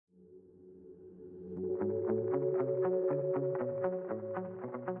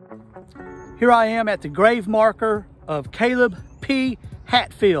Here I am at the grave marker of Caleb P.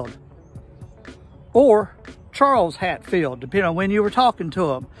 Hatfield, or Charles Hatfield, depending on when you were talking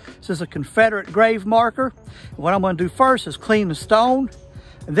to him. This is a Confederate grave marker. What I'm going to do first is clean the stone,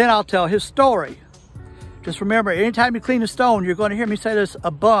 and then I'll tell his story. Just remember, anytime you clean a stone, you're going to hear me say this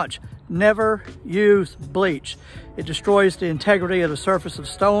a bunch: never use bleach. It destroys the integrity of the surface of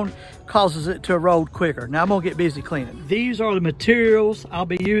stone, causes it to erode quicker. Now I'm going to get busy cleaning. These are the materials I'll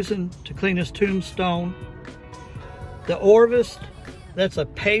be using to clean this tombstone. The Orvis, that's a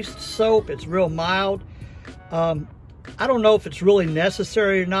paste soap. It's real mild. I don't know if it's really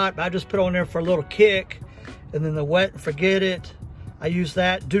necessary or not, but I just put on there for a little kick. And then the wet and forget it, I use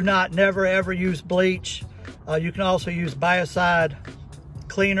that. Do not, never, ever use bleach. You can also use biocide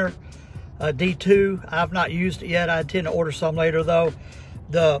cleaner, D2. I've not used it yet. I intend to order some later though.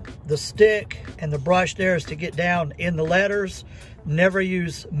 The stick and the brush there is to get down in the letters. Never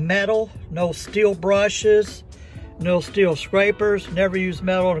use metal, no steel brushes, no steel scrapers, never use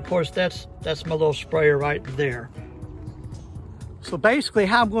metal. And of course, that's my little sprayer right there. So basically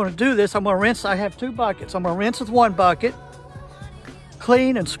how I'm going to do this, I'm going to rinse. I have two buckets. I'm going to rinse with one bucket,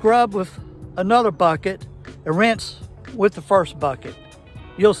 clean and scrub with another bucket, and rinse with the first bucket.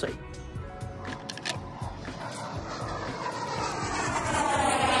 You'll see.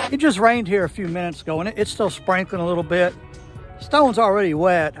 It just rained here a few minutes ago, and it's still sprinkling a little bit. Stone's already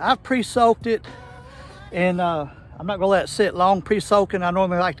wet. I've pre-soaked it, and I'm not gonna let it sit long pre-soaking. I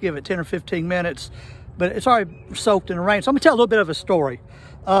normally like to give it 10 or 15 minutes, but it's already soaked in the rain. So I'm gonna tell a little bit of a story.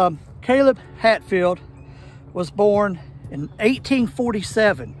 Caleb Hatfield was born in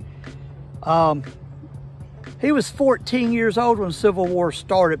 1847. He was 14 years old when the Civil War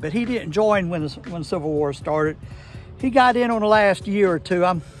started, but he didn't join when the Civil War started. He got in on the last year or two.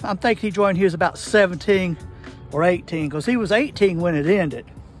 I'm thinking he joined, he was about 17 or 18, because he was 18 when it ended.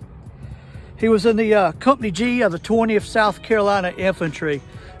 He was in the Company G of the 20th South Carolina Infantry.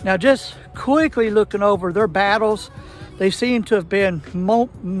 Now, just quickly looking over their battles, they seem to have been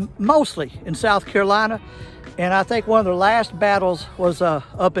mostly in South Carolina, and I think one of their last battles was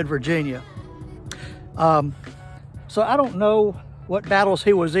up in Virginia. So I don't know what battles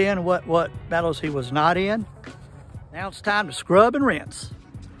he was in, what battles he was not in. Now it's time to scrub and rinse.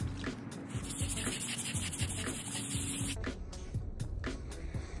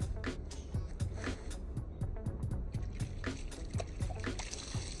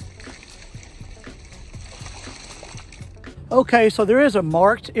 Okay, so there is a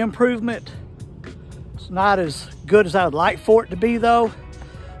marked improvement. It's not as good as I would like for it to be though.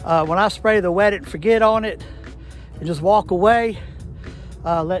 When I spray the wet it and forget on it and just walk away,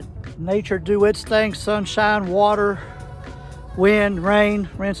 let nature do its thing, sunshine, water, wind, rain,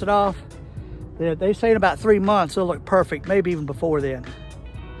 rinse it off. They say in about 3 months it'll look perfect, maybe even before then.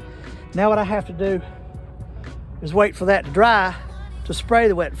 Now what I have to do is wait for that to dry to spray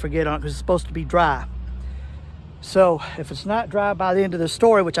the wet and forget on it, because it's supposed to be dry. So if it's not dry by the end of the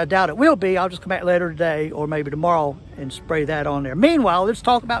story, which I doubt it will be, I'll just come back later today or maybe tomorrow and spray that on there. Meanwhile, let's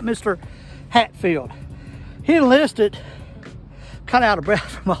talk about Mr. Hatfield. He enlisted, kind of out of breath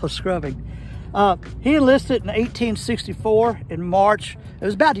from all the scrubbing. He enlisted in 1864 in March. It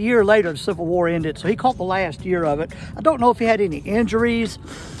was about a year later the Civil War ended, so he caught the last year of it. I don't know if he had any injuries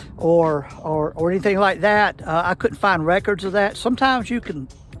or anything like that. I couldn't find records of that. Sometimes you can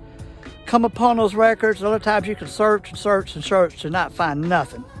come upon those records, other times you can search and search and search and not find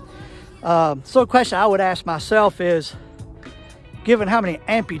nothing. So a question I would ask myself is, given how many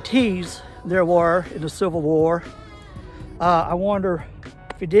amputees there were in the Civil War, I wonder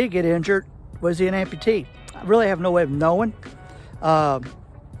if he did get injured, was he an amputee? I really have no way of knowing.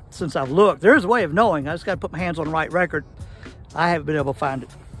 Since I've looked, there is a way of knowing. I just got to put my hands on the right record. I haven't been able to find it.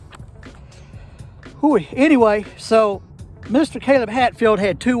 Anyway, so Mr. Caleb Hatfield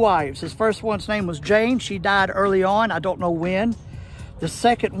had 2 wives. His first one's name was Jane. She died early on. I don't know when. The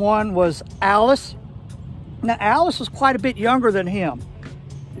second one was Alice. Now, Alice was quite a bit younger than him.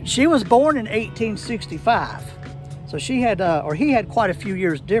 She was born in 1865. So she had, or he had quite a few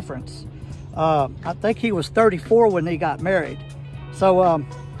years difference. I think he was 34 when they got married. So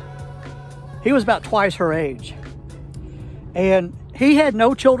he was about twice her age. And he had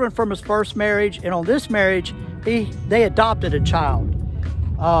no children from his first marriage. And on this marriage, they adopted a child.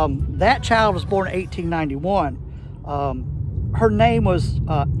 That child was born in 1891. Her name was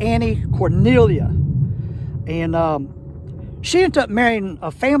Annie Cornelia. And she ended up marrying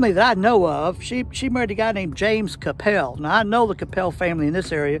a family that I know of. She married a guy named James Capel. Now, I know the Capel family in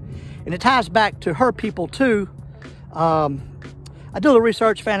this area, and it ties back to her people too. I did a little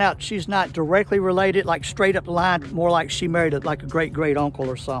research, found out she's not directly related, like straight up the line, more like she married like a great-great uncle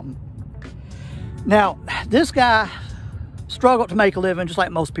or something. Now, this guy struggled to make a living just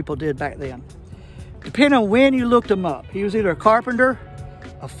like most people did back then. Depending on when you looked him up, he was either a carpenter,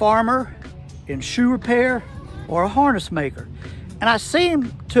 a farmer, in shoe repair, or a harness maker. And I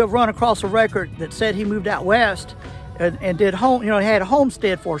seem to have run across a record that said he moved out west and did home, he had a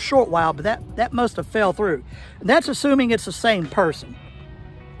homestead for a short while, but that must have fell through. And that's assuming it's the same person,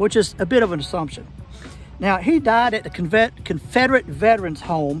 which is a bit of an assumption. Now, he died at the Confederate Veterans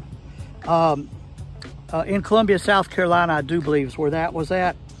Home in Columbia, South Carolina, I do believe is where that was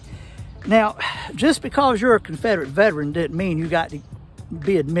at. Now, just because you're a Confederate veteran didn't mean you got to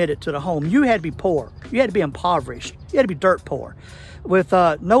be admitted to the home. You had to be poor. You had to be impoverished. You had to be dirt poor with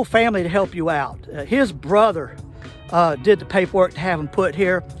no family to help you out. His brother did the paperwork to have him put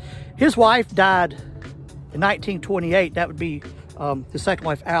here. His wife died in 1928. That would be his second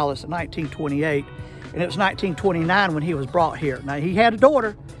wife, Alice, in 1928. And it was 1929 when he was brought here. Now, he had a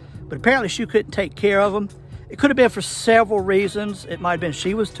daughter, but apparently she couldn't take care of him. It could have been for several reasons. It might have been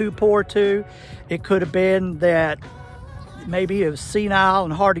she was too poor too. It could have been that maybe he was senile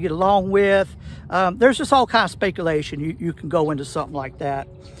and hard to get along with. There's just all kinds of speculation. You can go into something like that.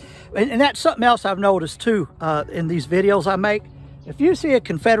 And that's something else I've noticed too in these videos I make. If you see a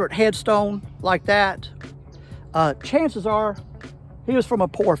Confederate headstone like that, chances are he was from a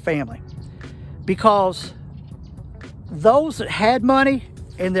poor family, because those that had money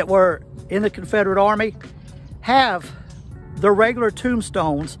and that were in the Confederate Army have the regular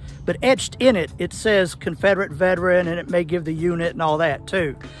tombstones, but etched in it, it says Confederate veteran, and it may give the unit and all that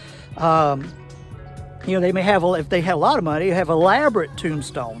too. They may have, if they had a lot of money, have elaborate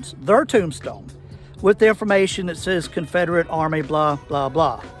tombstones, their tombstone, with the information that says Confederate Army, blah, blah,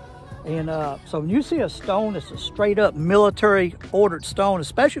 blah. And so when you see a stone that's a straight up military ordered stone,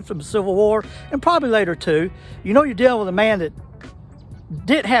 especially from the Civil War, and probably later too, you know you're dealing with a man that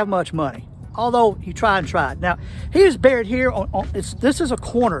didn't have much money, although he tried and tried. Now, he is buried here this is a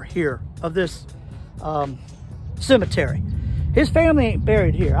corner here of this cemetery. His family ain't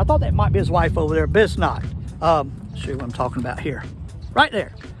buried here. I thought that might be his wife over there, but it's not. See what I'm talking about here. Right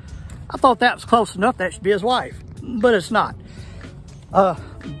there. I thought that was close enough. That should be his wife, but it's not.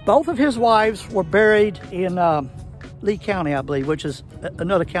 Both of his wives were buried in Lee County, I believe, which is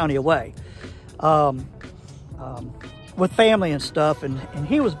another county away, with family and stuff, and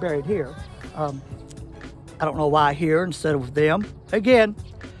he was buried here. I don't know why here instead of with them. Again,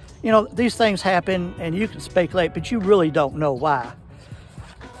 these things happen and you can speculate, but you really don't know why.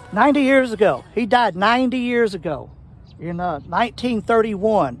 90 years ago, he died 90 years ago in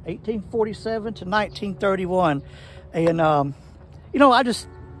 1931, 1847 to 1931. And, I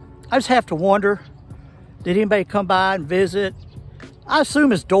just have to wonder, did anybody come by and visit? I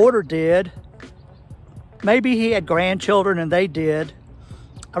assume his daughter did. Maybe he had grandchildren and they did.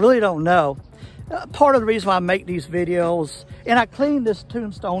 I really don't know. Part of the reason why I make these videos, and I cleaned this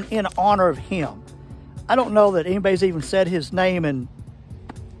tombstone in honor of him. I don't know that anybody's even said his name in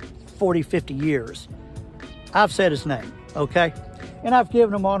 40, 50 years. I've said his name, okay? And I've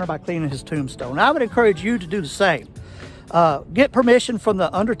given him honor by cleaning his tombstone. I would encourage you to do the same. Get permission from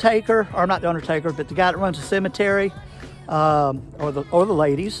the undertaker, or not the undertaker, but the guy that runs the cemetery, or the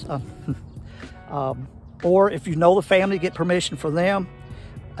ladies. Or if you know the family, get permission from them.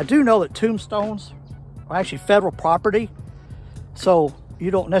 I do know that tombstones are actually federal property, so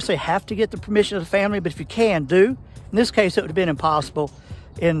you don't necessarily have to get the permission of the family, but if you can, do. In this case, it would have been impossible.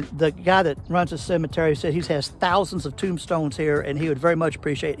 And the guy that runs the cemetery said he has thousands of tombstones here, and he would very much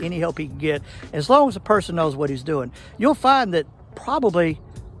appreciate any help he can get, as long as the person knows what he's doing. You'll find that probably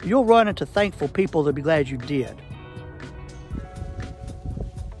you'll run into thankful people that'll be glad you did.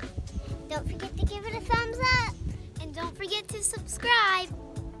 Don't forget to give it a thumbs up, and don't forget to subscribe.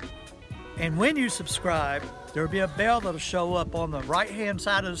 And when you subscribe, there'll be a bell that'll show up on the right-hand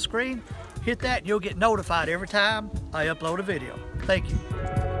side of the screen. Hit that and you'll get notified every time I upload a video. Thank you.